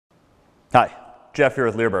Hi, Jeff here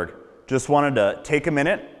with Leerburg. Just wanted to take a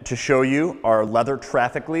minute to show you our leather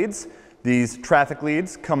traffic leads. These traffic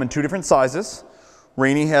leads come in two different sizes.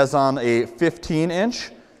 Rainey has on a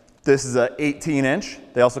 15-inch. This is a 18-inch.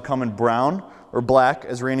 They also come in brown or black,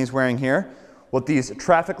 as Rainey's wearing here. What these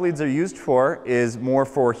traffic leads are used for is more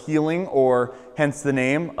for healing, or hence the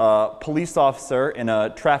name, a police officer in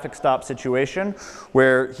a traffic stop situation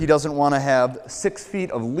where he doesn't want to have 6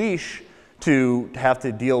 feet of leash to have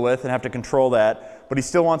to deal with and have to control that, but he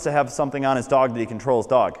still wants to have something on his dog that he controls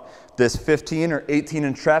dog. This 15 or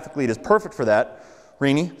 18-inch traffic lead is perfect for that.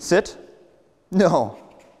 Rainey, sit. No.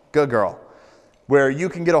 Good girl. Where you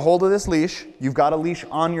can get a hold of this leash, you've got a leash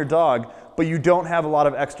on your dog, but you don't have a lot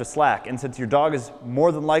of extra slack. And since your dog is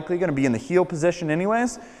more than likely going to be in the heel position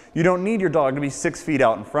anyways, you don't need your dog to be 6 feet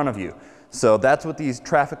out in front of you. So that's what these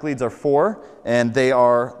traffic leads are for, and they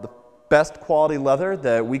are the best quality leather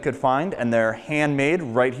that we could find, and they're handmade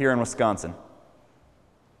right here in Wisconsin.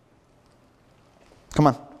 Come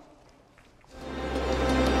on.